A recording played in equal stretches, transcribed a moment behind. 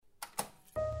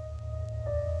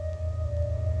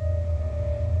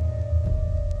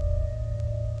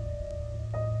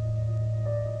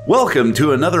Welcome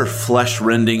to another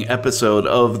flesh-rending episode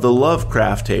of the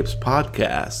Lovecraft Tapes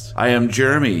podcast. I am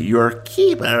Jeremy, your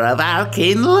keeper of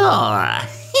arcane lore.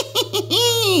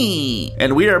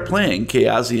 And we are playing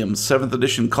Chaosium's 7th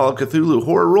edition Call of Cthulhu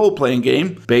horror role-playing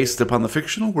game based upon the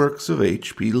fictional works of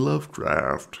H.P.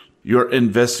 Lovecraft. Your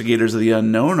investigators of the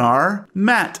unknown are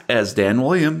Matt as Dan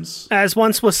Williams. As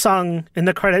once was sung in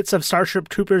the credits of Starship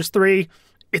Troopers 3,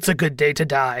 it's a good day to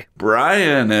die.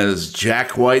 Brian as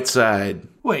Jack Whiteside.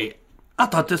 Wait, I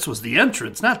thought this was the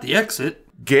entrance, not the exit.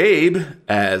 Gabe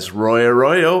as Roy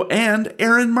Arroyo and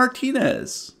Aaron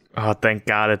Martinez. Oh, thank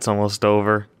God it's almost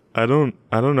over. I don't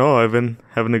know. I've been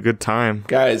having a good time.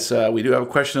 Guys, we do have a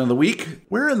question of the week.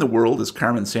 Where in the world is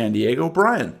Carmen Sandiego?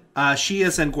 Brian? She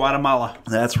is in Guatemala.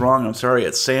 That's wrong. I'm sorry.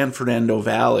 It's San Fernando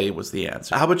Valley was the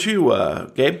answer. How about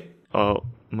you, Gabe? Oh,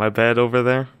 my bed over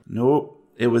there? Nope.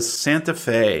 It was Santa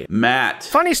Fe. Matt.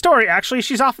 Funny story, actually.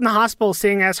 She's off in the hospital,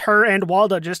 seeing as her and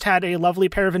Walda just had a lovely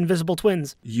pair of invisible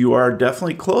twins. You are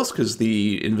definitely close, because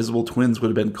the invisible twins would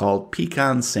have been called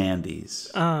Pecan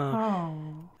Sandys. Oh,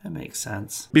 that makes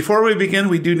sense. Before we begin,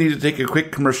 we do need to take a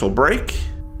quick commercial break.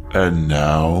 And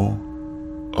now,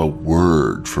 a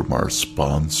word from our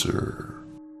sponsor.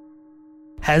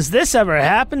 Has this ever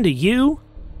happened to you?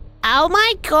 Oh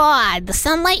my god, the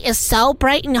sunlight is so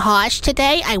bright and harsh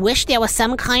today, I wish there was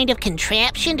some kind of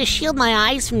contraption to shield my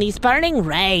eyes from these burning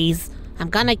rays. I'm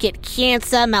gonna get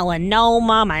cancer,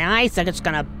 melanoma, my eyes are just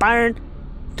gonna burn.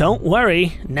 Don't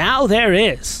worry, now there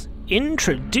is.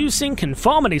 Introducing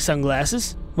conformity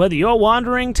sunglasses. Whether you're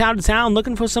wandering town to town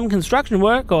looking for some construction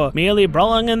work or merely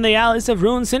brawling in the alleys of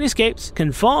ruined cityscapes,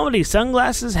 Conformity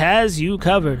Sunglasses has you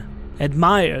covered.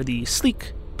 Admire the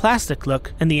sleek plastic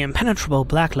look and the impenetrable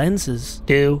black lenses.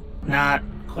 Do not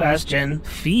question.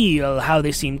 Feel how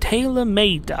they seem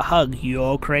tailor-made to hug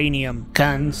your cranium.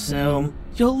 Consume.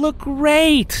 You'll look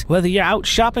great whether you're out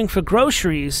shopping for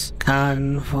groceries.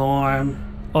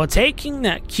 Conform. Or taking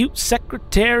that cute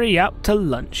secretary out to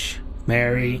lunch.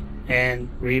 Marry and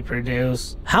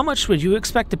reproduce. How much would you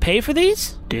expect to pay for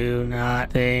these? Do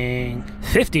not think.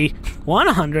 50,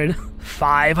 100,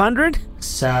 500?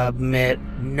 Submit.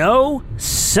 No,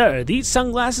 sir. These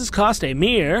sunglasses cost a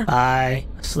mere buy,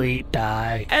 sleep,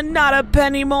 die, and not a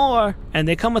penny more. And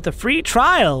they come with a free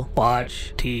trial.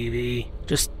 Watch TV.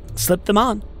 Just slip them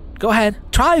on. Go ahead.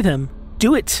 Try them.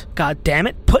 Do it. God damn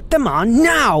it. Put them on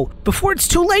now before it's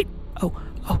too late. Oh,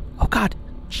 God.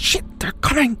 Shit, they're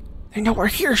coming. They know we're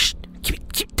here. Shh.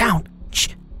 Keep it down. Shh.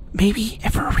 Maybe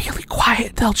if we're really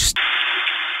quiet, they'll just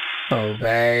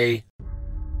obey.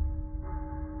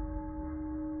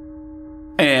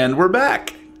 And we're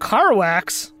back. Car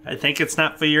wax? I think it's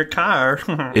not for your car.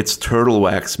 It's turtle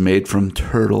wax made from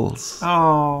turtles.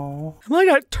 Oh. Am I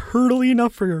not turtly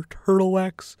enough for your turtle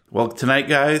wax? Well, tonight,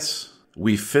 guys,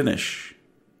 we finish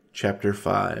Chapter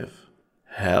 5,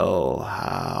 Hell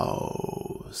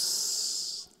House.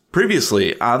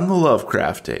 Previously on the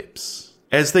Lovecraft Tapes.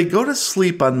 As they go to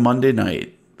sleep on Monday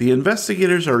night, the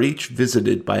investigators are each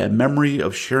visited by a memory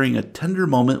of sharing a tender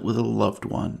moment with a loved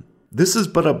one. This is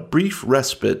but a brief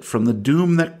respite from the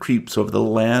doom that creeps over the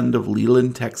land of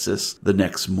Leland, Texas the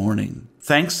next morning.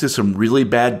 Thanks to some really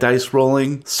bad dice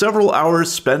rolling, several hours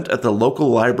spent at the local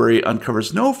library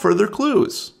uncovers no further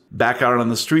clues. Back out on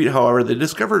the street, however, they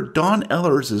discover Dawn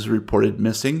Ellers is reported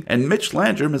missing, and Mitch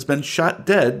Landrum has been shot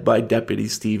dead by Deputy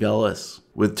Steve Ellis.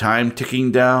 With time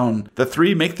ticking down, the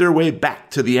three make their way back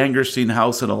to the Angerstein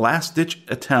house in a last-ditch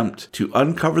attempt to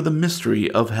uncover the mystery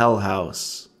of Hell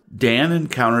House. Dan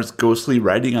encounters ghostly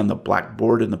writing on the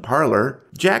blackboard in the parlor,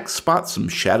 Jack spots some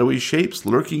shadowy shapes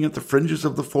lurking at the fringes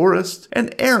of the forest,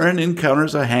 and Aaron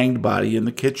encounters a hanged body in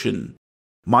the kitchen.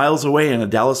 Miles away in a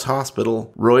Dallas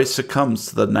hospital, Roy succumbs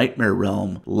to the nightmare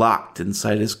realm, locked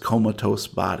inside his comatose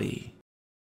body.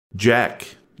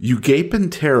 Jack, you gape in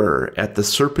terror at the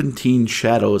serpentine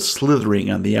shadows slithering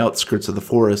on the outskirts of the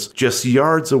forest just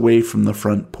yards away from the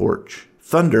front porch.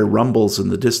 Thunder rumbles in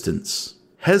the distance.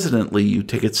 Hesitantly, you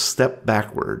take a step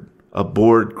backward. A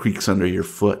board creaks under your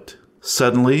foot.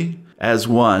 Suddenly, as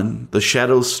one, the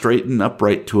shadows straighten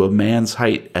upright to a man's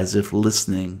height as if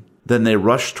listening. Then they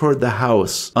rush toward the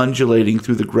house, undulating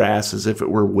through the grass as if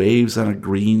it were waves on a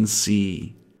green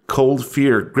sea. Cold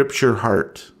fear grips your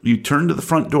heart. You turn to the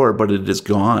front door, but it is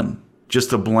gone.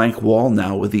 Just a blank wall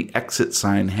now with the exit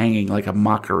sign hanging like a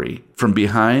mockery. From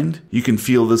behind, you can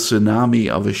feel the tsunami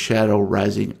of a shadow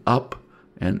rising up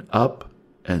and up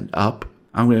and up.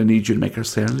 I'm going to need you to make a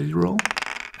sanity roll.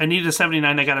 I need a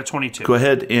 79. I got a 22. Go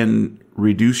ahead and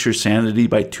reduce your sanity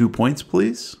by 2 points,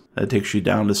 please. That takes you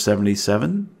down to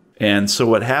 77. And so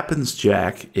what happens,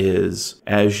 Jack, is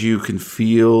as you can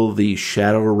feel the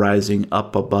shadow rising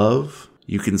up above,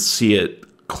 You can see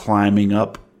it climbing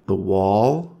up the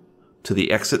wall to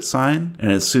the exit sign,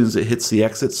 and as soon as it hits the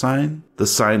exit sign, the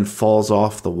sign falls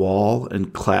off the wall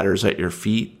and clatters at your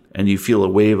feet, and you feel a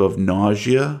wave of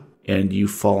nausea, and you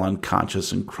fall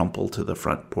unconscious and crumple to the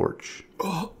front porch.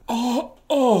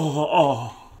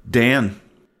 Dan,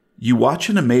 you watch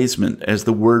in amazement as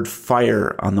the word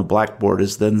fire on the blackboard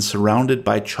is then surrounded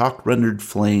by chalk-rendered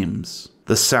flames.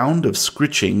 The sound of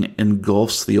scritching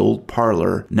engulfs the old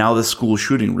parlor, now the school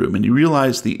shooting room, and you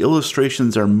realize the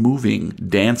illustrations are moving,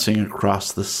 dancing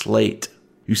across the slate.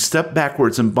 You step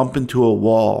backwards and bump into a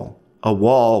wall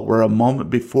where a moment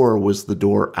before was the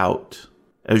door out.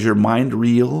 As your mind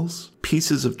reels,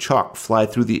 pieces of chalk fly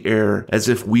through the air as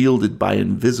if wielded by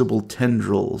invisible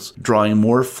tendrils, drawing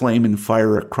more flame and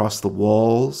fire across the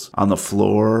walls, on the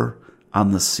floor,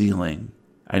 on the ceiling.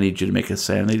 I need you to make a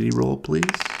sanity roll, please.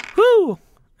 Whew!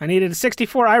 I needed a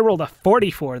 64. I rolled a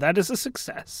 44. That is a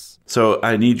success. So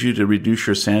I need you to reduce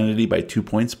your sanity by 2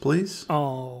 points, please.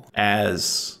 Oh.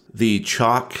 As the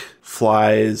chalk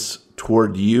flies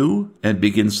toward you and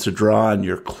begins to draw on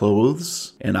your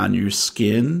clothes and on your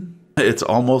skin. It's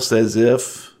almost as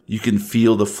if you can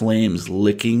feel the flames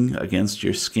licking against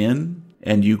your skin,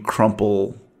 and you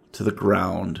crumple to the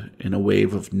ground in a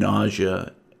wave of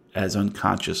nausea as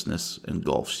unconsciousness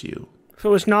engulfs you. If it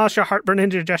was nausea, heartburn,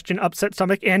 indigestion, upset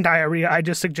stomach, and diarrhea, I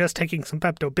just suggest taking some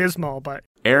Pepto-Bismol, but...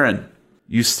 Aaron,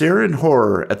 you stare in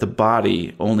horror at the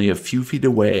body only a few feet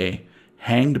away,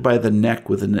 hanged by the neck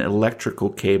with an electrical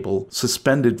cable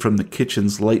suspended from the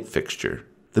kitchen's light fixture.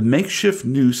 The makeshift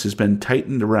noose has been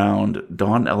tightened around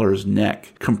Dawn Eller's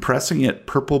neck, compressing it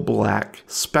purple-black,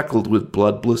 speckled with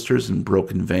blood blisters and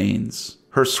broken veins.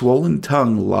 Her swollen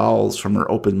tongue lolls from her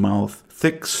open mouth,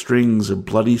 thick strings of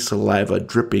bloody saliva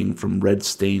dripping from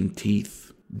red-stained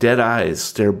teeth. Dead eyes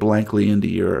stare blankly into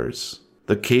yours.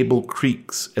 The cable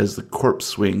creaks as the corpse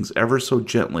swings ever so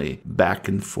gently back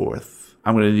and forth.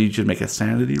 I'm going to need you to make a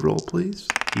sanity roll, please.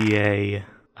 Yay.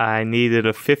 I needed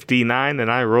a 59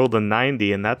 and I rolled a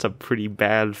 90, and that's a pretty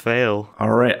bad fail. All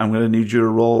right, I'm going to need you to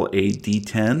roll a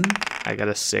d10. I got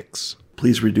a 6.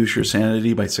 Please reduce your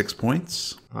sanity by 6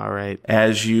 points. All right.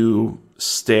 As you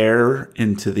stare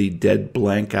into the dead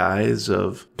blank eyes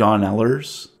of Dawn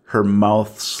Ellers, her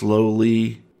mouth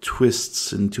slowly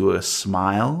twists into a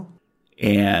smile,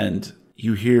 and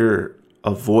you hear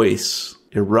a voice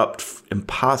erupt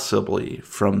impossibly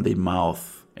from the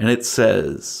mouth, and it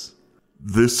says,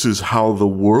 "This is how the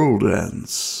world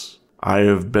ends. I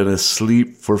have been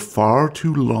asleep for far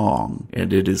too long,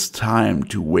 and it is time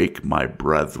to wake my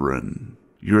brethren.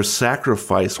 Your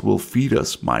sacrifice will feed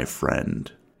us, my friend.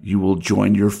 You will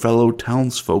join your fellow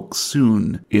townsfolk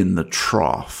soon in the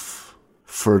trough.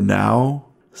 For now,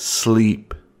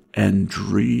 sleep and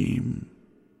dream."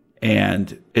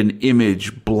 And an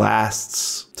image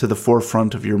blasts to the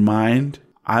forefront of your mind.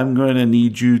 I'm going to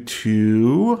need you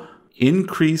to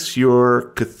increase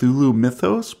your Cthulhu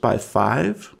Mythos by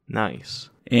 5. Nice.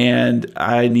 And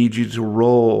I need you to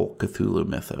roll Cthulhu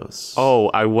Mythos. Oh,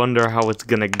 I wonder how it's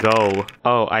gonna go.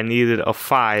 Oh, I needed a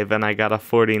 5 and I got a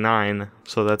 49,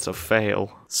 so that's a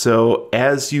fail. So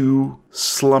as you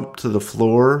slump to the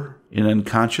floor in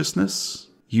unconsciousness,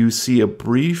 you see a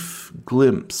brief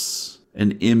glimpse,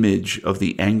 an image of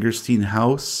the Angerstein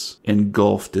house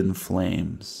engulfed in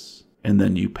flames, and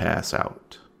then you pass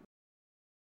out.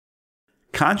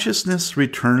 Consciousness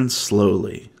returns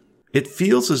slowly. It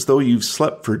feels as though you've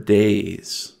slept for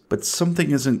days, but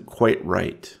something isn't quite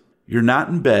right. You're not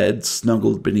in bed,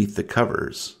 snuggled beneath the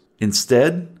covers.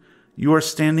 Instead, you are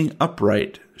standing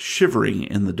upright, shivering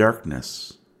in the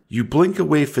darkness. You blink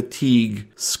away fatigue,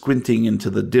 squinting into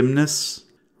the dimness.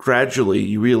 Gradually,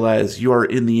 you realize you are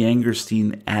in the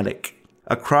Angerstein attic.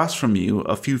 Across from you,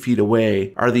 a few feet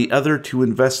away, are the other 2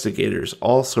 investigators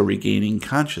also regaining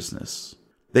consciousness.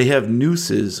 They have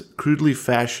nooses crudely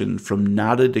fashioned from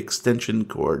knotted extension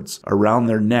cords around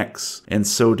their necks, and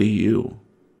so do you.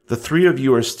 The 3 of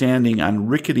you are standing on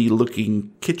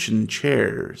rickety-looking kitchen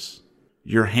chairs.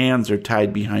 Your hands are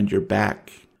tied behind your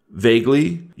back.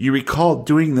 Vaguely, you recall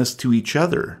doing this to each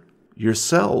other,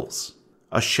 yourselves.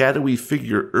 A shadowy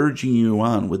figure urging you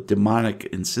on with demonic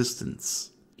insistence.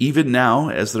 Even now,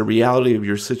 as the reality of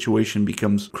your situation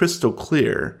becomes crystal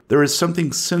clear, there is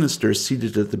something sinister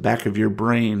seated at the back of your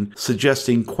brain,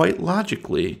 suggesting quite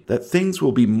logically that things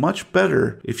will be much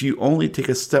better if you only take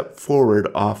a step forward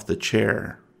off the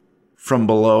chair. From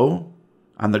below,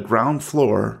 on the ground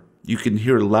floor, you can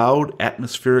hear loud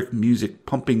atmospheric music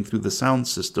pumping through the sound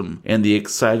system and the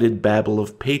excited babble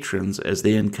of patrons as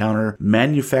they encounter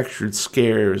manufactured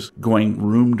scares going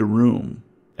room to room.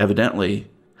 Evidently,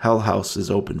 Hell House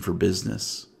is open for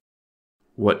business.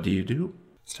 What do you do?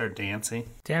 Start dancing.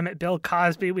 Damn it, Bill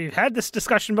Cosby. We've had this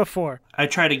discussion before. I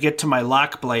try to get to my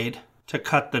lock blade to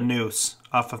cut the noose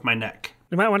off of my neck.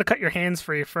 You might want to cut your hands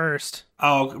free first.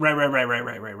 Oh,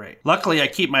 right. Luckily, I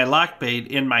keep my lock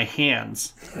blade in my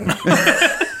hands.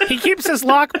 He keeps his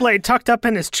lock blade tucked up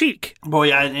in his cheek.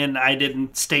 Boy, and I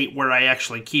didn't state where I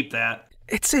actually keep that.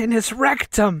 It's in his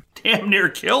rectum. Damn near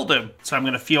killed him. So I'm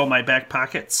going to feel my back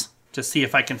pockets to see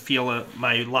if I can feel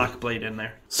my lock blade in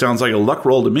there. Sounds like a luck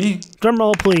roll to me. Drum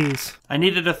roll, please. I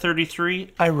needed a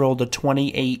 33. I rolled a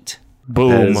 28. Boom.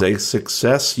 That is a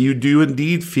success. You do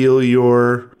indeed feel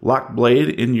your lock blade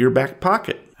in your back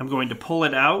pocket. I'm going to pull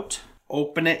it out,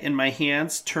 open it in my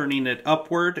hands, turning it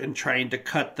upward and trying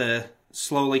to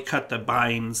slowly cut the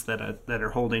binds that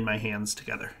are holding my hands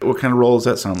together. What kind of roll does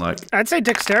that sound like? I'd say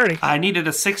dexterity. I needed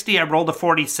a 60. I rolled a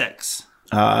 46.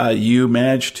 You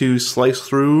managed to slice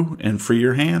through and free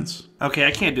your hands. Okay,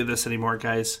 I can't do this anymore,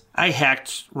 guys. I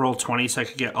hacked Roll20 so I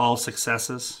could get all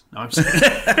successes. No, I'm just kidding.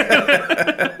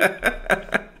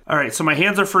 All right, so my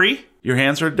hands are free. Your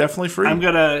hands are definitely free. I'm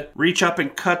going to reach up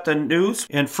and cut the noose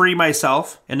and free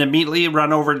myself and immediately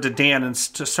run over to Dan and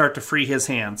to start to free his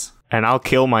hands. And I'll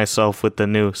kill myself with the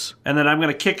noose. And then I'm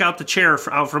going to kick out the chair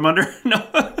out from under. No.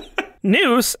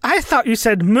 Noose? I thought you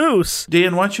said moose.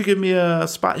 Dan, why don't you give me a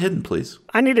spot hidden, please?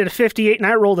 I needed a 58 and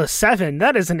I rolled a 7.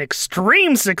 That is an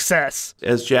extreme success.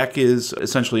 As Jack is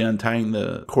essentially untying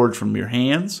the cord from your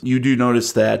hands, you do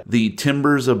notice that the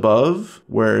timbers above,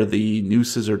 where the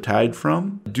nooses are tied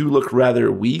from, do look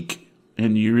rather weak.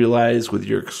 And you realize with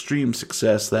your extreme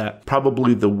success that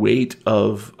probably the weight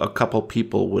of a couple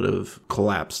people would have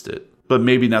collapsed it. But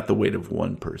maybe not the weight of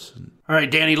one person. All right,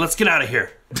 Danny, let's get out of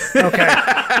here. Okay.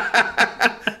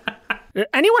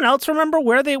 Anyone else remember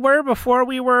where they were before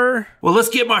we were? Well, let's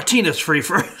get Martinez free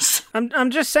first. I'm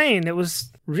just saying, it was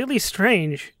really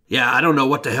strange. Yeah, I don't know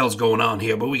what the hell's going on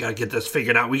here, but we gotta get this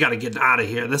figured out. We gotta get out of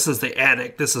here. This is the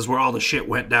attic. This is where all the shit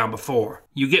went down before.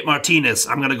 You get Martinez.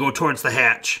 I'm gonna go towards the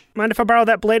hatch. Mind if I borrow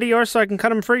that blade of yours so I can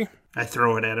cut him free? I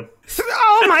throw it at him.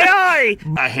 Oh, my eye!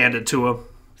 I hand it to him.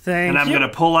 Thank and I'm you. gonna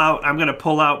pull out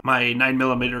my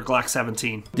 9mm Glock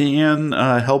 17. Dan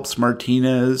helps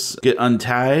Martinez get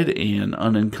untied and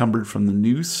unencumbered from the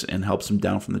noose and helps him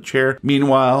down from the chair.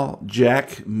 Meanwhile,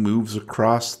 Jack moves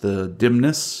across the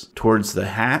dimness towards the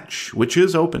hatch, which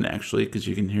is open actually, because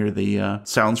you can hear the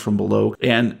sounds from below.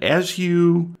 And as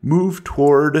you move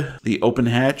toward the open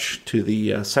hatch to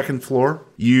the second floor,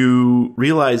 you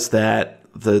realize that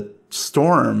the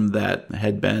storm that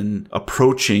had been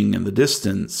approaching in the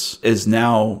distance is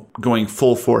now going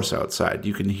full force outside.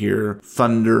 You can hear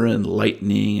thunder and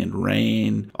lightning and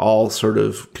rain, all sort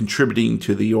of contributing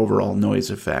to the overall noise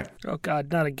effect. Oh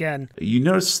God, not again. You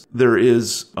notice there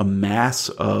is a mass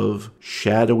of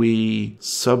shadowy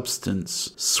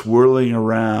substance swirling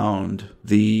around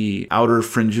the outer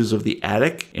fringes of the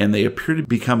attic, and they appear to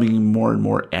be becoming more and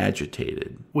more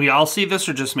agitated. We all see this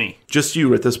or just me? Just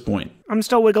you at this point. I'm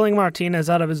still wiggling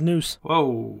Martinez out of his noose.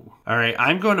 Whoa. All right,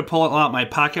 I'm going to pull out my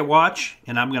pocket watch,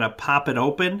 and I'm going to pop it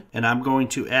open, and I'm going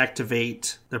to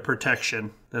activate the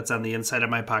protection that's on the inside of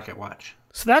my pocket watch.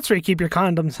 So that's where you keep your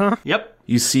condoms, huh? Yep.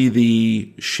 You see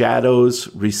the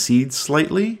shadows recede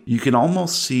slightly. You can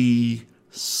almost see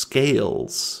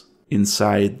scales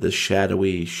inside the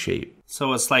shadowy shape.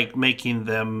 So it's like making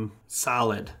them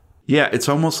solid. Yeah, it's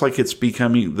almost like it's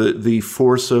becoming the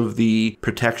force of the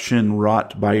protection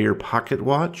wrought by your pocket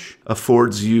watch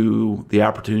affords you the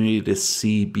opportunity to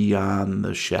see beyond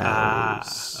the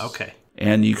shadows. Ah, okay.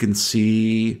 And you can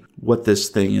see what this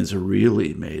thing is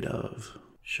really made of.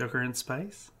 Sugar and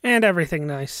spice? And everything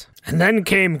nice. And then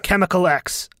came Chemical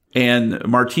X. And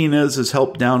Martinez is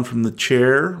helped down from the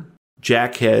chair.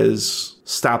 Jack has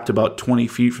stopped about 20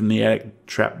 feet from the attic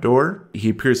trapdoor. He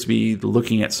appears to be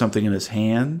looking at something in his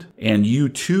hand. And you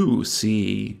too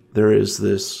see there is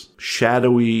this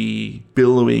shadowy,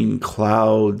 billowing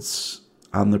clouds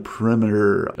on the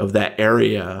perimeter of that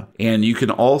area. And you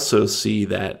can also see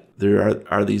that there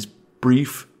are these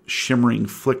brief shimmering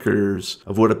flickers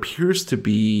of what appears to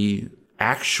be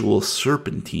actual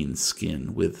serpentine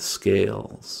skin with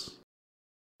scales.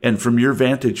 And from your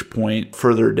vantage point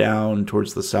further down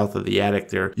towards the south of the attic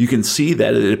there, you can see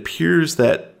that it appears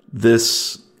that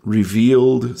this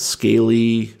revealed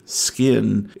scaly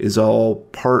skin is all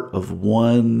part of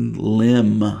one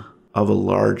limb of a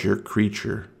larger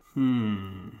creature.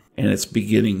 And it's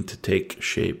beginning to take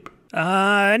shape.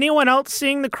 Anyone else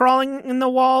seeing the crawling in the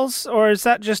walls, or is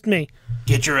that just me?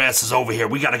 Get your asses over here.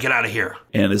 We got to get out of here.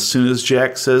 And as soon as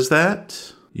Jack says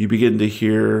that, you begin to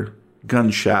hear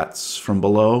gunshots from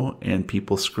below and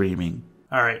people screaming.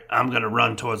 All right, I'm going to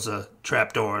run towards the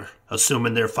trapdoor,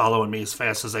 assuming they're following me as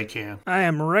fast as they can. I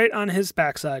am right on his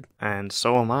backside. And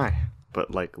so am I.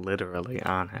 But, like, literally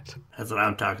on it. That's what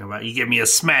I'm talking about. You give me a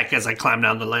smack as I climb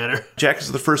down the ladder. Jack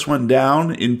is the first one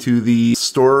down into the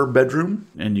store bedroom,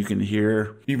 and you can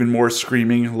hear even more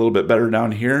screaming a little bit better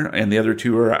down here, and the other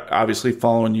two are obviously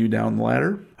following you down the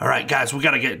ladder. All right, guys, we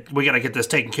gotta get this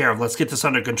taken care of. Let's get this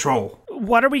under control.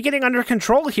 What are we getting under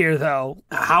control here, though?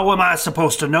 How am I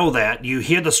supposed to know that? You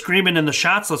hear the screaming and the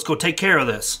shots? Let's go take care of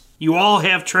this. You all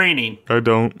have training. I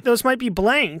don't. Those might be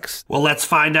blanks. Well, let's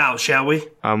find out, shall we?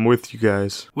 I'm with you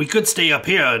guys. We could stay up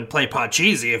here and play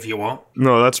Podcheesy if you want.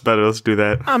 No, that's better. Let's do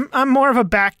that. I'm more of a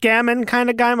backgammon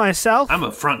kind of guy myself. I'm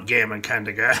a front gammon kind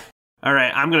of guy. All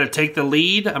right, I'm going to take the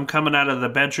lead. I'm coming out of the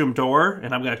bedroom door,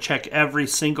 and I'm going to check every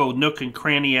single nook and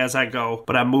cranny as I go,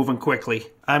 but I'm moving quickly.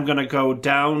 I'm going to go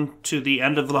down to the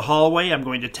end of the hallway. I'm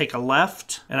going to take a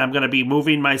left, and I'm going to be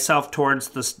moving myself towards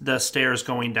the stairs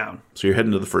going down. So you're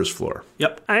heading to the first floor.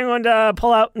 Yep. I'm going to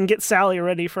pull out and get Sally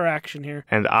ready for action here.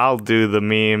 And I'll do the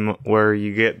meme where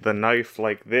you get the knife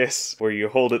like this, where you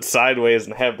hold it sideways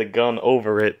and have the gun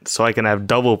over it, so I can have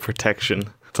double protection.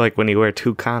 It's like when you wear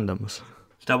 2 condoms.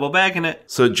 Double bagging it.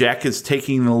 So Jack is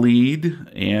taking the lead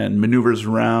and maneuvers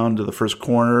around to the first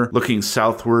corner, looking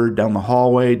southward down the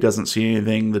hallway, doesn't see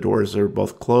anything. The doors are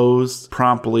both closed.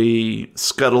 Promptly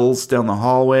scuttles down the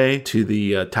hallway to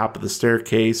the top of the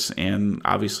staircase, and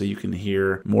obviously you can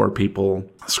hear more people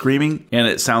screaming, and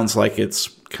it sounds like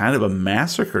it's kind of a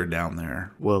massacre down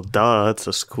there. Well, duh, it's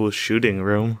a school shooting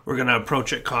room. We're going to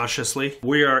approach it cautiously.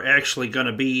 We are actually going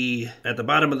to be at the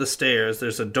bottom of the stairs.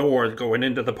 There's a door going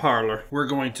into the parlor. We're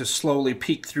going to slowly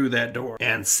peek through that door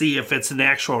and see if it's an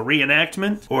actual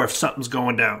reenactment or if something's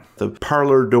going down. The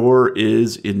parlor door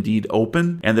is indeed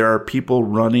open, and there are people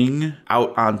running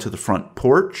out onto the front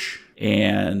porch.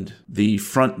 And the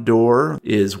front door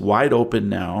is wide open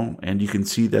now, and you can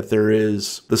see that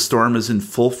the storm is in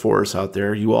full force out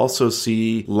there. You also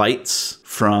see lights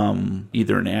from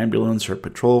either an ambulance or a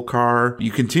patrol car.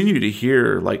 You continue to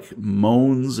hear like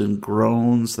moans and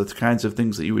groans, the kinds of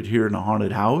things that you would hear in a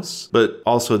haunted house, but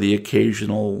also the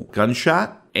occasional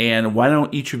gunshot. And why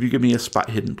don't each of you give me a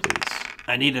spot hidden, please?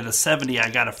 I needed a 70, I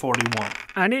got a 41.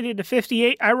 I needed a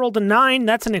 58, I rolled a 9,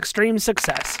 that's an extreme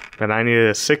success. And I needed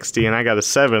a 60 and I got a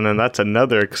 7, and that's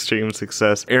another extreme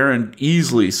success. Aaron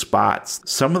easily spots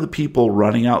some of the people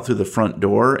running out through the front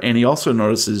door, and he also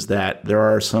notices that there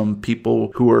are some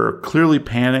people who are clearly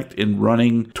panicked and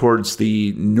running towards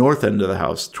the north end of the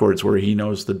house, towards where he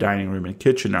knows the dining room and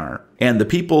kitchen are. And the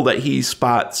people that he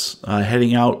spots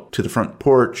heading out to the front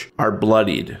porch are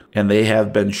bloodied, and they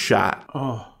have been shot.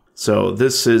 Oh. So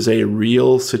this is a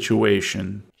real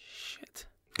situation. Shit.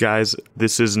 Guys,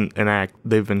 this isn't an act.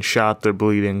 They've been shot, they're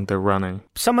bleeding, they're running.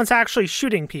 Someone's actually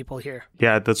shooting people here.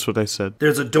 Yeah, that's what I said.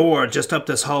 There's a door just up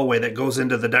this hallway that goes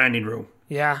into the dining room.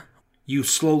 Yeah. You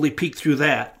slowly peek through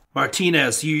that.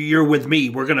 Martinez, you're with me.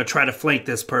 We're going to try to flank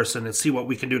this person and see what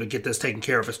we can do to get this taken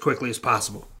care of as quickly as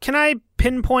possible. Can I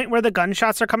pinpoint where the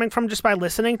gunshots are coming from just by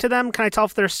listening to them? Can I tell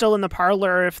if they're still in the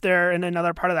parlor or if they're in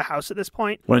another part of the house at this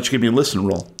point? Why don't you give me a listen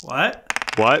roll? What?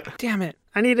 What? Damn it.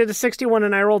 I needed a 61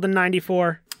 and I rolled a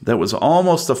 94. That was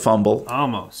almost a fumble.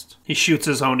 Almost. He shoots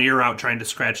his own ear out trying to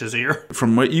scratch his ear.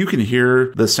 From what you can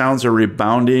hear, the sounds are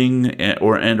rebounding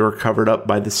or covered up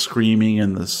by the screaming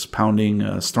and this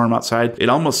pounding storm outside. It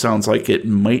almost sounds like it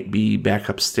might be back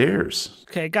upstairs.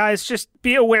 Okay, guys, just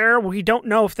be aware. We don't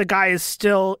know if the guy is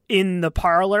still in the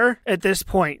parlor at this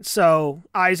point, so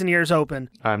eyes and ears open.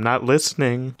 I'm not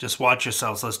listening. Just watch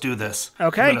yourselves. Let's do this.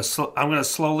 Okay. I'm gonna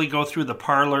slowly go through the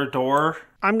parlor door.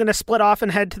 I'm going to split off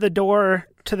and head to the door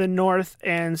to the north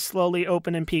and slowly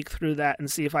open and peek through that and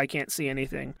see if I can't see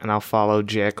anything. And I'll follow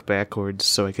Jack backwards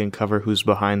so I can cover who's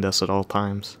behind us at all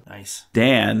times. Nice.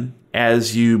 Dan,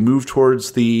 as you move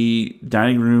towards the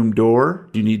dining room door,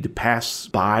 you need to pass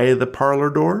by the parlor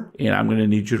door, and I'm going to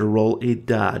need you to roll a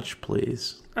dodge,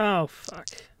 please. Oh, fuck.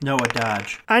 No, a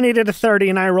dodge. I needed a 30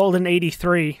 and I rolled an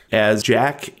 83. As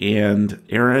Jack and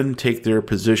Aaron take their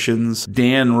positions,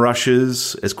 Dan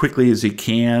rushes as quickly as he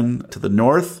can to the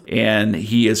north, and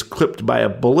he is clipped by a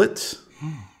bullet.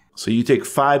 So you take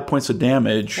 5 points of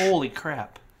damage. Holy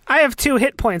crap. I have 2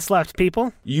 hit points left,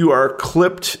 people. You are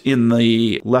clipped in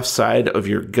the left side of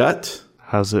your gut.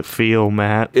 How's it feel,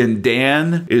 Matt? And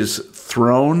Dan is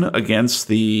thrown against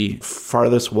the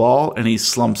farthest wall, and he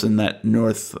slumps in that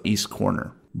northeast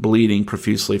corner, bleeding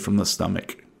profusely from the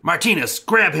stomach. Martinez,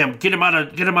 grab him. Get him out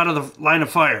of the line of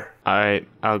fire. All right,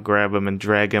 I'll grab him and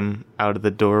drag him out of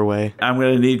the doorway. I'm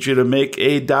going to need you to make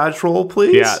a dodge roll,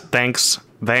 please. Yeah, thanks.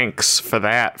 Thanks for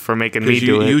that, for making me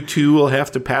do it. You two will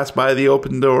have to pass by the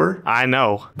open door. I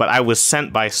know, but I was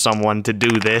sent by someone to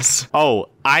do this. Oh,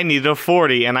 I need a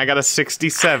 40 and I got a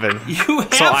 67. You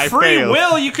have free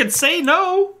will. You could say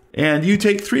no. And you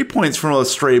take 3 points from a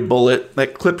stray bullet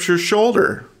that clips your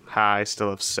shoulder. Ha, I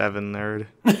still have 7, nerd.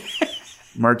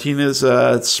 Martinez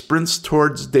sprints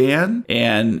towards Dan,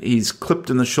 and he's clipped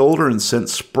in the shoulder and sent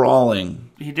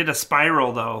sprawling. He did a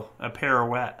spiral, though, a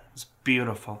pirouette. It's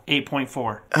beautiful.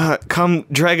 8.4. Come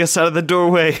drag us out of the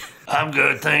doorway. I'm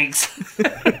good, thanks.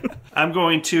 I'm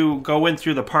going to go in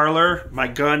through the parlor, my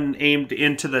gun aimed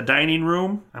into the dining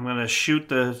room. I'm going to shoot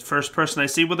the first person I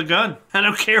see with a gun. I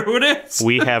don't care who it is.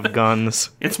 We have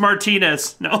guns. It's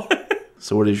Martinez. No.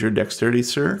 So what is your dexterity,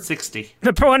 sir? 60.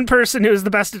 The one person who is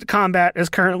the best at combat is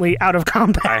currently out of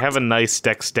combat. I have a nice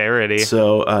dexterity.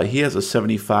 So he has a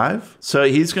 75. So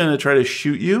he's going to try to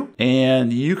shoot you,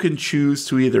 and you can choose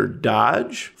to either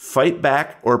dodge, fight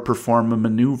back, or perform a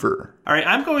maneuver. All right,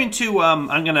 I'm going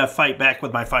to fight back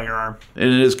with my firearm. And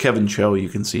it is Kevin Cho, you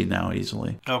can see now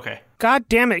easily. Okay. God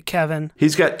damn it, Kevin.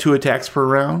 He's got 2 attacks per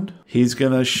round. He's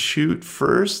going to shoot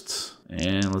first,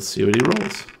 and let's see what he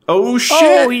rolls. Oh, shit!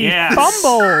 Oh, he Yes.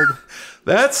 fumbled.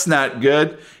 That's not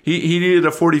good. He needed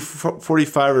a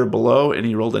 45 or below, and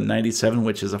he rolled a 97,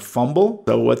 which is a fumble.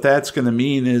 So what that's going to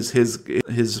mean is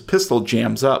his pistol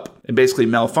jams up and basically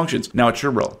malfunctions. Now it's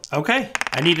your roll. Okay.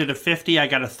 I needed a 50. I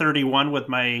got a 31 with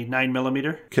my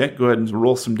 9mm. Okay, go ahead and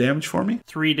roll some damage for me.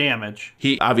 3 damage.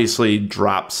 He obviously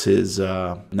drops his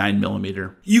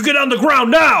 9mm. You get on the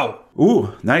ground now!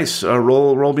 Ooh, nice.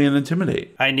 Roll me an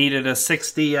intimidate. I needed a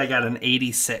 60. I got an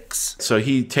 86. So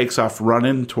he takes off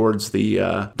running towards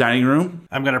the dining room.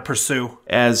 I'm going to pursue.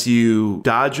 As you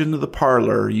dodge into the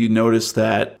parlor, you notice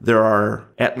that there are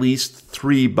at least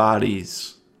 3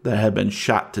 bodies that have been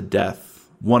shot to death.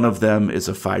 One of them is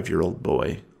a 5-year-old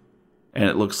boy, and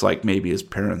it looks like maybe his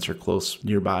parents are close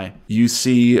nearby. You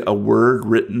see a word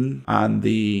written on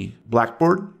the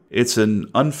blackboard. It's an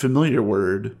unfamiliar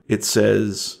word. It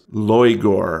says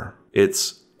Loigor.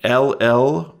 It's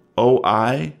Loigor.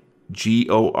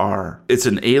 It's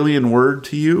an alien word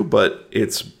to you, but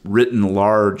it's written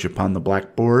large upon the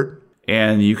blackboard.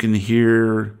 And you can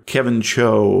hear Kevin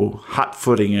Cho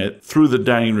hot-footing it through the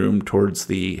dining room towards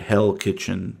the Hell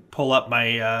Kitchen. Pull up my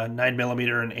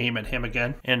 9mm and aim at him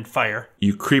again and fire.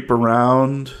 You creep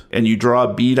around and you draw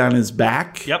a bead on his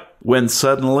back. Yep. When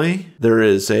suddenly there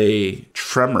is a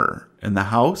tremor in the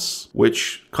house,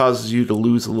 which causes you to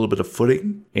lose a little bit of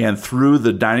footing. And through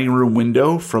the dining room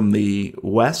window from the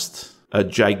west, a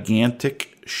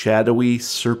gigantic, shadowy,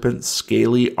 serpent,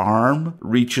 scaly arm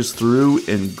reaches through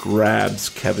and grabs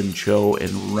Kevin Cho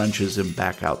and wrenches him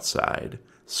back outside,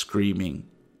 screaming.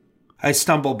 I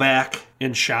stumble back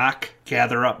in shock,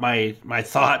 gather up my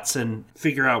thoughts, and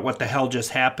figure out what the hell just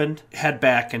happened. Head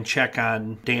back and check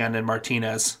on Dan and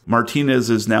Martinez. Martinez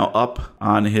is now up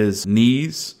on his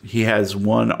knees. He has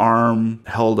one arm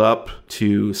held up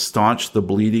to staunch the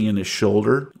bleeding in his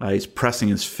shoulder. He's pressing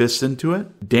his fist into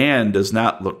it. Dan does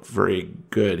not look very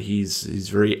good. He's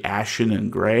very ashen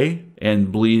and gray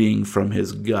and bleeding from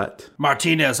his gut.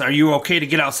 Martinez, are you okay to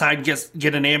get outside and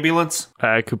get an ambulance?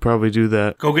 I could probably do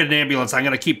that. Go get an ambulance. I'm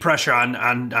going to keep pressure on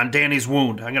Danny's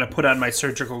wound. I'm going to put on my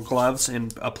surgical gloves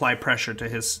and apply pressure to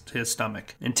his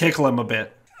stomach and tickle him a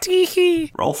bit.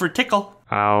 Teehee. Roll for tickle.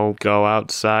 I'll go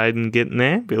outside and get an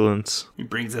ambulance. He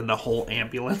brings in the whole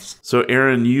ambulance. So,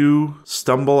 Aaron, you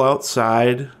stumble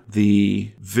outside.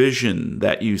 The vision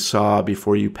that you saw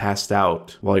before you passed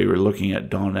out while you were looking at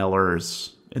Dawn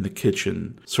Ellers in the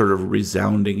kitchen, sort of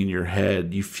resounding in your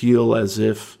head. You feel as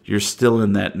if you're still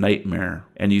in that nightmare.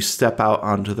 And you step out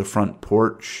onto the front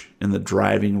porch in the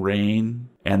driving rain,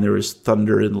 and there is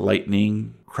thunder and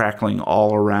lightning crackling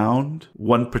all around.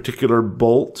 One particular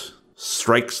bolt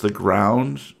strikes the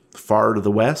ground far to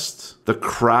the west. The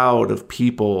crowd of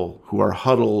people who are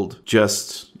huddled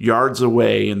just yards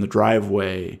away in the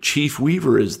driveway. Chief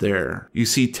Weaver is there. You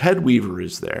see Ted Weaver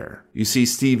is there. You see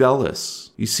Steve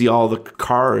Ellis. You see all the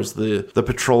cars, the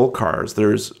patrol cars.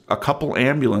 There's a couple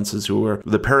ambulances the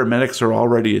paramedics are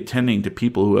already attending to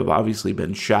people who have obviously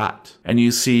been shot. And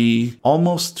you see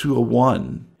almost to a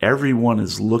one, everyone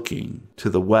is looking to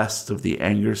the west of the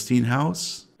Angerstein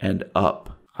house and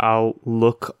up. I'll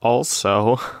look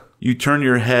also. You turn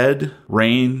your head,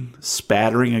 rain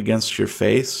spattering against your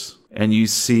face, and you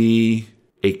see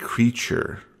a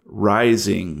creature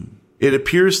rising. It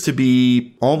appears to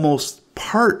be almost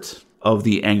part of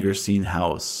the Angerstein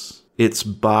house. Its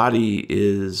body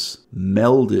is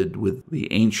melded with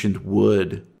the ancient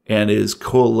wood and is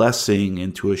coalescing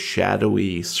into a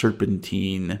shadowy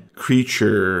serpentine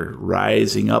creature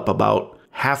rising up about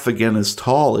half again as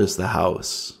tall as the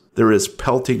house. There is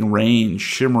pelting rain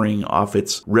shimmering off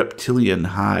its reptilian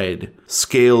hide,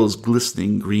 scales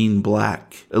glistening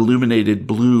green-black, illuminated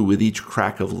blue with each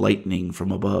crack of lightning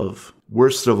from above.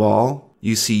 Worst of all,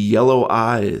 you see yellow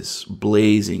eyes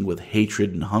blazing with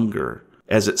hatred and hunger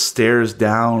as it stares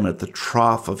down at the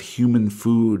trough of human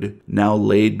food now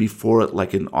laid before it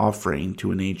like an offering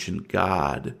to an ancient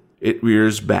god. It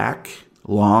rears back,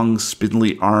 long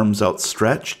spindly arms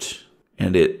outstretched,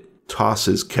 and it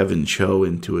tosses Kevin Cho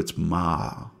into its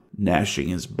maw, gnashing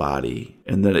his body,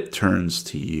 and then it turns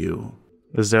to you.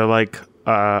 Is there like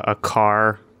a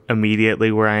car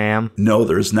immediately where I am? No,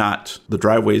 there's not. The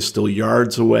driveway is still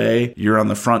yards away. You're on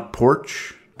the front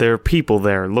porch. There are people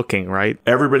there looking, right?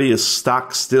 Everybody is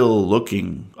stock still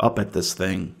looking up at this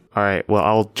thing. All right, well,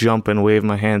 I'll jump and wave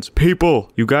my hands. People,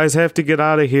 you guys have to get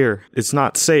out of here. It's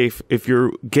not safe. If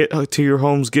you get to your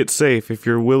homes, get safe. If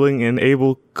you're willing and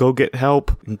able, go get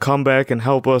help and come back and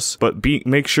help us. But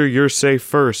make sure you're safe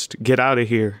first. Get out of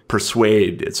here.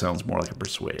 Persuade. It sounds more like a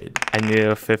persuade. I need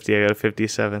a 50. I got a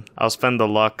 57. I'll spend the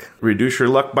luck. Reduce your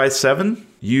luck by 7.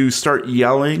 You start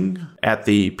yelling at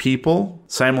the people,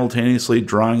 simultaneously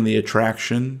drawing the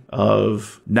attraction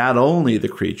of not only the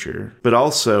creature, but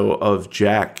also of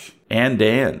Jack and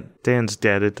Dan. Dan's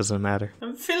dead. It doesn't matter.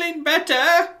 I'm feeling better.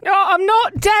 No, I'm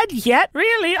not dead yet.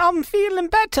 Really, I'm feeling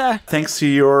better. Thanks to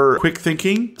your quick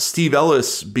thinking, Steve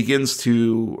Ellis begins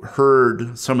to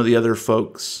herd some of the other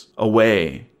folks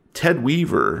away. Ted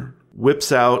Weaver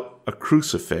whips out a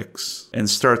crucifix and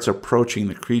starts approaching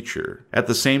the creature. At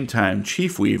the same time,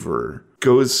 Chief Weaver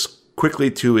goes quickly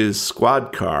to his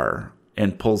squad car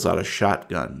and pulls out a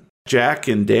shotgun. Jack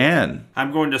and Dan.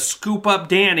 I'm going to scoop up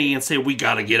Danny and say, we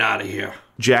gotta get out of here.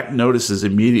 Jack notices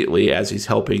immediately as he's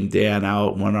helping Dan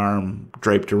out, one arm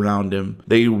draped around him.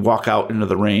 They walk out into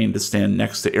the rain to stand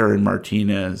next to Aaron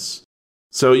Martinez.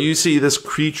 So you see this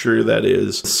creature that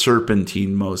is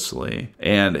serpentine mostly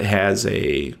and has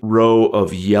a row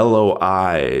of yellow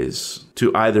eyes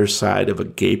to either side of a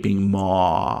gaping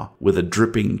maw with a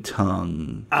dripping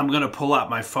tongue. I'm going to pull out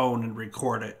my phone and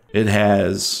record it. It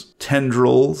has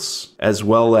tendrils as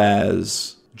well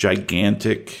as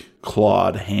gigantic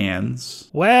clawed hands.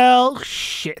 Well,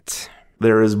 shit.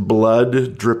 There is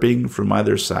blood dripping from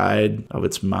either side of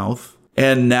its mouth.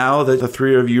 And now that the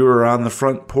three of you are on the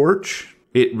front porch,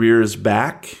 it rears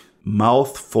back,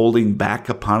 mouth folding back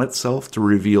upon itself to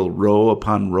reveal row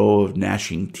upon row of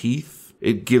gnashing teeth.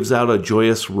 It gives out a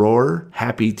joyous roar,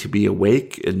 happy to be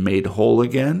awake and made whole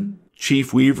again.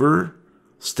 Chief Weaver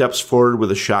steps forward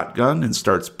with a shotgun and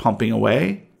starts pumping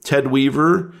away. Ted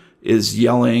Weaver is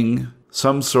yelling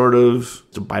some sort of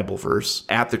Bible verse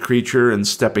at the creature and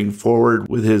stepping forward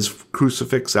with his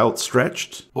crucifix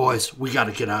outstretched. Boys, we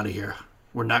gotta get out of here.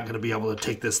 We're not gonna be able to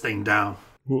take this thing down.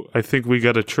 I think we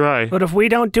gotta try. But if we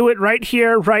don't do it right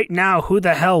here, right now, who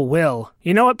the hell will?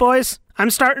 You know what, boys?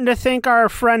 I'm starting to think our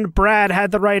friend Brad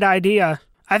had the right idea.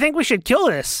 I think we should kill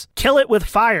this. Kill it with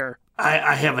fire.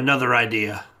 I have another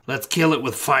idea. Let's kill it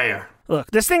with fire. Look,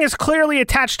 this thing is clearly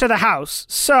attached to the house,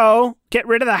 so get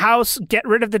rid of the house, get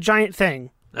rid of the giant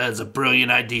thing. That is a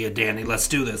brilliant idea, Danny. Let's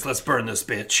do this. Let's burn this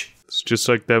bitch. It's just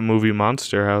like that movie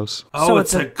Monster House. Oh, So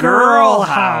it's a girl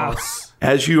house.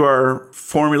 As you are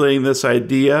formulating this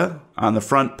idea on the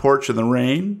front porch in the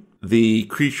rain, the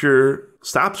creature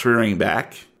stops rearing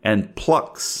back and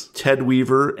plucks Ted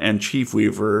Weaver and Chief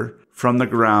Weaver from the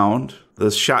ground. The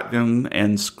shotgun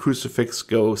and crucifix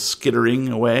go skittering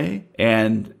away,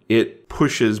 and it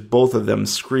pushes both of them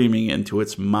screaming into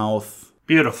its mouth.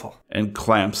 Beautiful. And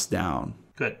clamps down.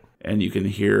 Good. And you can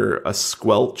hear a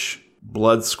squelch.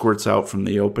 Blood squirts out from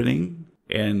the opening,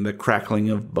 and the crackling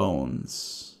of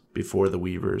bones before the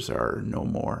Weavers are no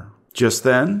more. Just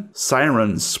then,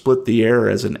 sirens split the air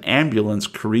as an ambulance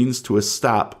careens to a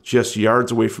stop just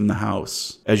yards away from the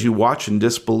house. As you watch in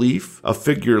disbelief, a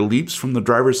figure leaps from the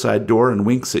driver's side door and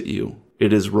winks at you.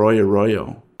 It is Roy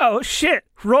Arroyo. Oh, shit.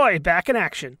 Roy, back in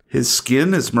action. His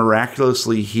skin is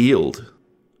miraculously healed.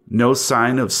 No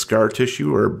sign of scar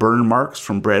tissue or burn marks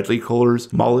from Bradley Kohler's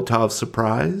Molotov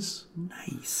surprise.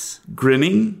 Nice.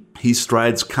 Grinning, he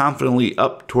strides confidently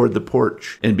up toward the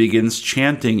porch and begins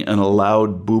chanting in a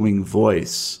loud, booming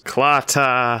voice.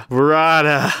 Klata,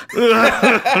 Vrada,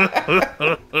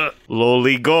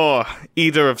 Loligor,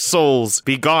 eater of souls,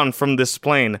 be gone from this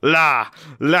plane. La,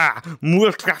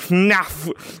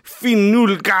 mulkafnaf,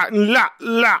 finulga,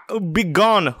 la, be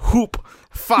gone, hoop,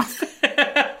 fa.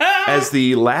 As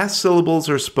the last syllables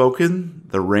are spoken,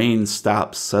 the rain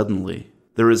stops suddenly.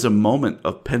 There is a moment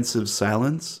of pensive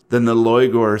silence. Then the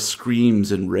Loigor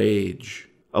screams in rage.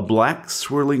 A black,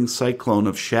 swirling cyclone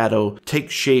of shadow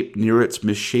takes shape near its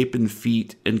misshapen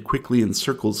feet and quickly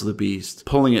encircles the beast,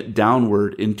 pulling it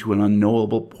downward into an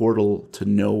unknowable portal to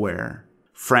nowhere.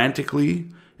 Frantically,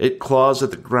 it claws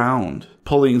at the ground,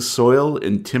 pulling soil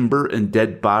and timber and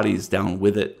dead bodies down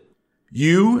with it.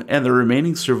 You and the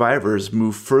remaining survivors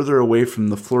move further away from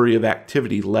the flurry of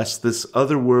activity lest this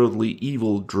otherworldly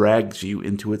evil drags you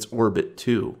into its orbit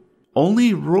too.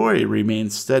 Only Roy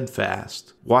remains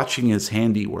steadfast, watching his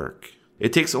handiwork.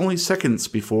 It takes only seconds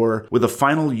before, with a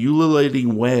final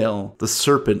ululating wail, the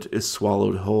serpent is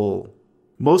swallowed whole.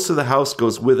 Most of the house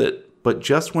goes with it, but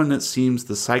just when it seems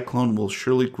the cyclone will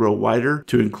surely grow wider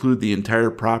to include the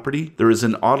entire property, there is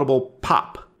an audible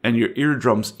pop, and your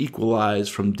eardrums equalize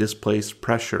from displaced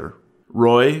pressure.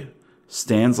 Roy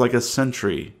stands like a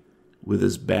sentry with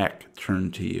his back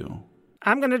turned to you.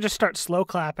 I'm going to just start slow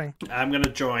clapping. I'm going to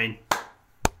join.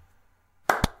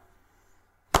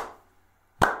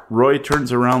 Roy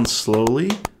turns around slowly,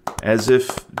 as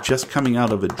if just coming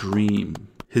out of a dream.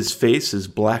 His face is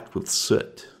black with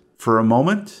soot. For a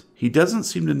moment, he doesn't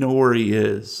seem to know where he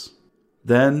is.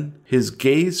 Then his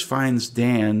gaze finds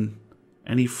Dan,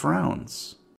 and he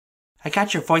frowns. I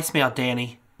got your voicemail,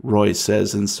 Danny. Roy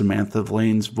says in Samantha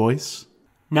Lane's voice.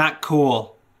 Not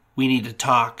cool. We need to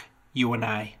talk, you and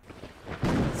I.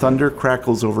 Thunder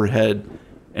crackles overhead,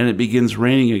 and it begins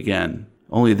raining again.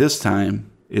 Only this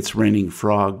time, it's raining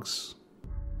frogs.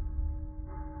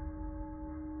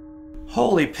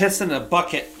 Holy piss in a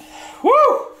bucket.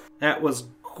 Woo! That was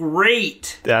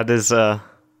great. That is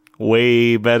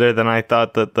way better than I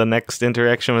thought that the next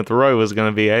interaction with Roy was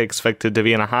going to be. I expected to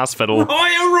be in a hospital.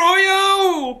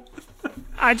 Royo!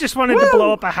 I just wanted to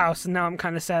blow up a house, and now I'm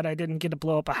kind of sad I didn't get to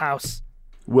blow up a house.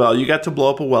 Well, you got to blow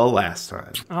up a well last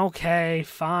time. Okay,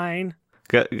 fine.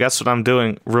 Guess what I'm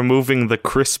doing? Removing the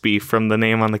crispy from the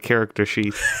name on the character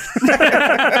sheet.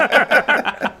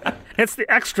 It's the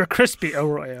extra crispy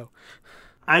Arroyo.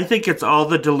 I think it's all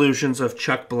the delusions of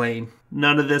Chuck Blaine.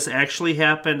 None of this actually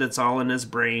happened. It's all in his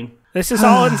brain. This is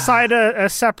all inside a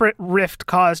separate rift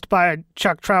caused by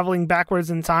Chuck traveling backwards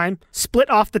in time. Split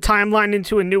off the timeline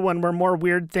into a new one where more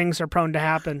weird things are prone to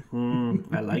happen.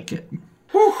 I like it.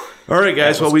 All right,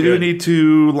 guys. Well, we do need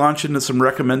to launch into some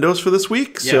recommendos for this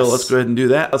week. So Yes. let's go ahead and do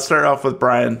that. Let's start off with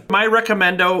Brian. My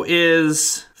recommendo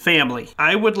is family.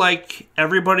 I would like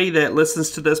everybody that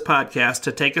listens to this podcast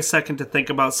to take a second to think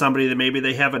about somebody that maybe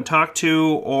they haven't talked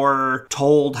to or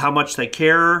told how much they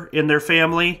care in their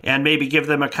family, and maybe give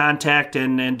them a contact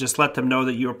and just let them know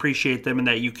that you appreciate them and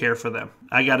that you care for them.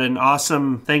 I got an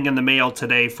awesome thing in the mail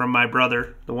today from my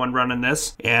brother, the one running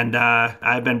this, and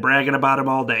I've been bragging about him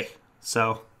all day.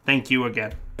 So thank you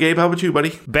again. Gabe, how about you,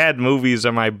 buddy? Bad movies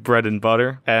are my bread and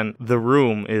butter, and The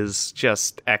Room is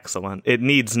just excellent. It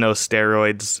needs no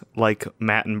steroids, like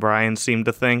Matt and Brian seem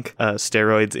to think.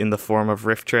 Steroids in the form of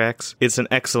riff tracks. It's an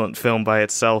excellent film by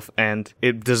itself, and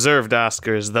it deserved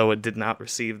Oscars, though it did not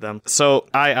receive them. So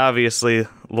I obviously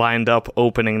lined up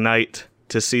opening night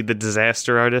to see The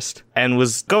Disaster Artist, and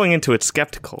was going into it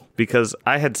skeptical, because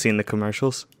I had seen the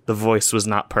commercials. The voice was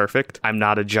not perfect. I'm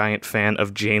not a giant fan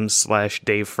of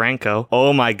James/Dave Franco.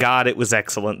 Oh my god, it was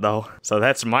excellent though. So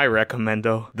that's my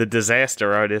recommendo. The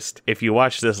Disaster Artist. If you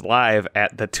watch this live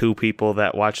at the 2 people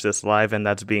that watch this live, and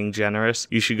that's being generous,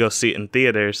 you should go see it in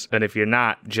theaters. And if you're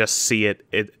not, just see it.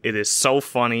 It is so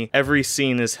funny. Every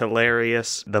scene is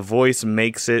hilarious. The voice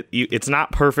makes it. It's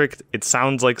not perfect. It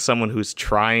sounds like someone who's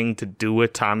trying to do a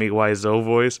Tommy Wiseau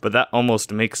voice, but that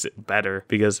almost makes it better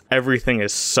because everything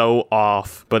is so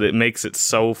off, but it makes it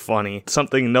so funny.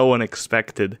 Something no one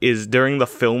expected is during the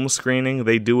film screening,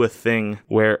 they do a thing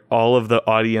where all of the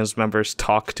audience members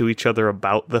talk to each other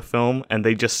about the film, and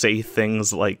they just say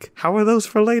things like, how are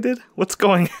those related? What's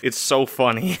going on? It's so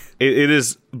funny. It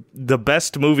is the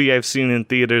best movie I've seen in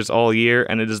theaters all year,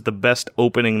 and it is the best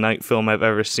opening night film I've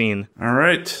ever seen. All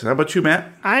right. How about you,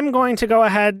 Matt? I'm going to go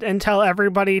ahead and tell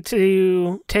everybody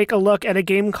to take a look at a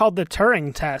game called the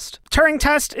Turing Test. Turing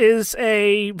Test is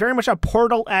very much a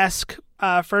Portal-esque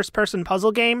first-person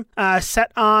puzzle game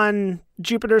set on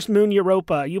Jupiter's moon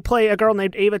Europa. You play a girl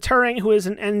named Ava Turing, who is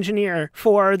an engineer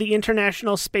for the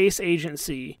International Space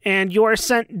Agency, and you're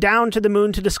sent down to the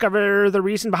moon to discover the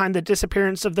reason behind the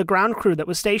disappearance of the ground crew that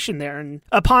was stationed there. And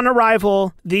upon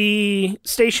arrival, the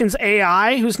station's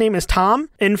AI, whose name is Tom,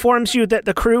 informs you that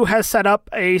the crew has set up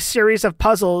a series of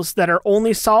puzzles that are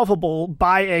only solvable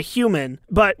by a human,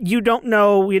 but you don't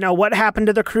know, what happened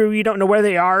to the crew, you don't know where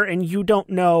they are, and you don't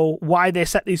know why they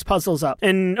set these puzzles up.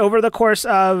 And over the course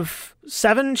of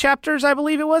 7 chapters, I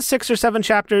believe it was, 6 or 7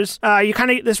 chapters. You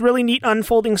kind of get this really neat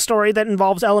unfolding story that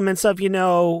involves elements of,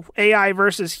 AI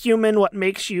versus human, what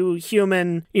makes you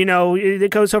human.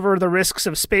 It goes over the risks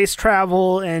of space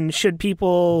travel and should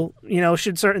people,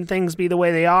 should certain things be the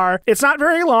way they are. It's not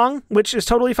very long, which is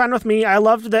totally fine with me. I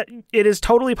love that it is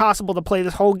totally possible to play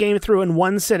this whole game through in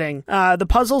one sitting. The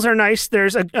puzzles are nice.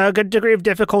 There's a good degree of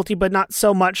difficulty, but not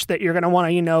so much that you're going to want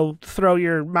to, throw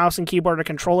your mouse and keyboard or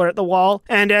controller at the wall.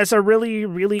 And as a really,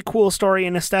 really cool story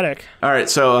and aesthetic. All right,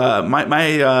 so my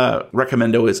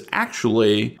recommendo is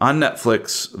actually on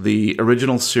Netflix, the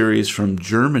original series from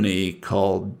Germany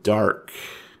called Dark.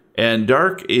 And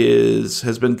Dark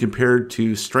has been compared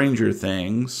to Stranger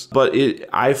Things, but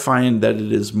I find that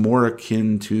it is more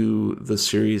akin to the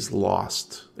series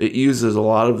Lost. It uses a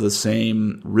lot of the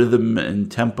same rhythm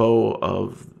and tempo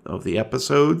of the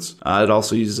episodes. It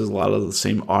also uses a lot of the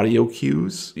same audio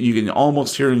cues. You can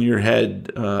almost hear in your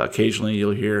head, occasionally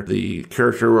you'll hear the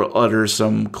character will utter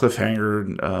some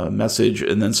cliffhanger message,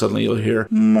 and then suddenly you'll hear,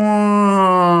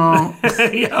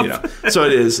 So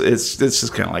it's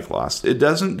just kind of like Lost. It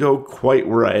doesn't go quite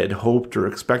where I had hoped or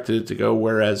expected it to go,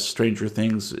 whereas Stranger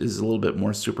Things is a little bit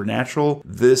more supernatural.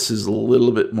 This is a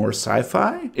little bit more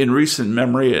sci-fi. In recent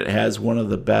memory, it has one of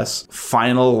the best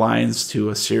final lines to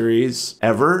a series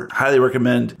ever. Highly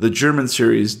recommend the German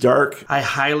series Dark. I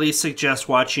highly suggest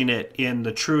watching it in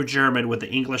the true German with the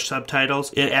English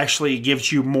subtitles. It actually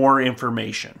gives you more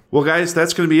information. Well, guys,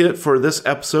 that's going to be it for this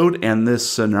episode and this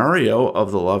scenario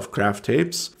of the Lovecraft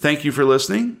Tapes. Thank you for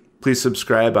listening. Please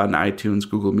subscribe on iTunes,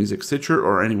 Google Music, Stitcher,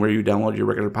 or anywhere you download your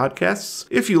regular podcasts.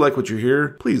 If you like what you hear,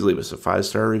 please leave us a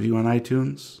 5-star review on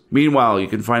iTunes. Meanwhile, you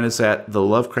can find us at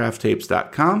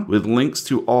thelovecrafttapes.com with links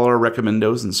to all our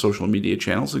recommendos and social media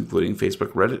channels, including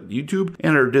Facebook, Reddit, YouTube,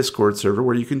 and our Discord server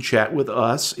where you can chat with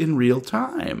us in real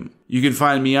time. You can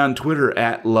find me on Twitter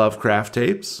at Lovecraft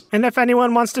Tapes. And if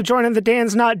anyone wants to join in the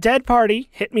Dan's Not Dead party,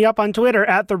 hit me up on Twitter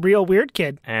at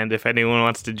TheRealWeirdKid. And if anyone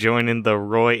wants to join in the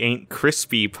Roy Ain't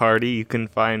Crispy party, you can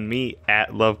find me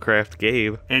at Lovecraft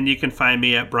Gabe. And you can find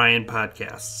me at Brian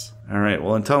Podcasts. All right,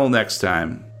 well, until next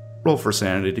time, roll for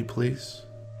sanity, please.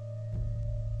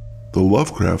 The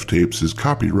Lovecraft Tapes is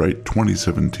copyright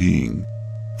 2017.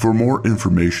 For more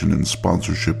information and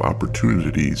sponsorship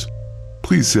opportunities,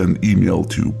 please send email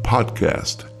to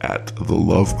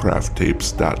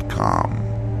podcast@thelovecrafttapes.com.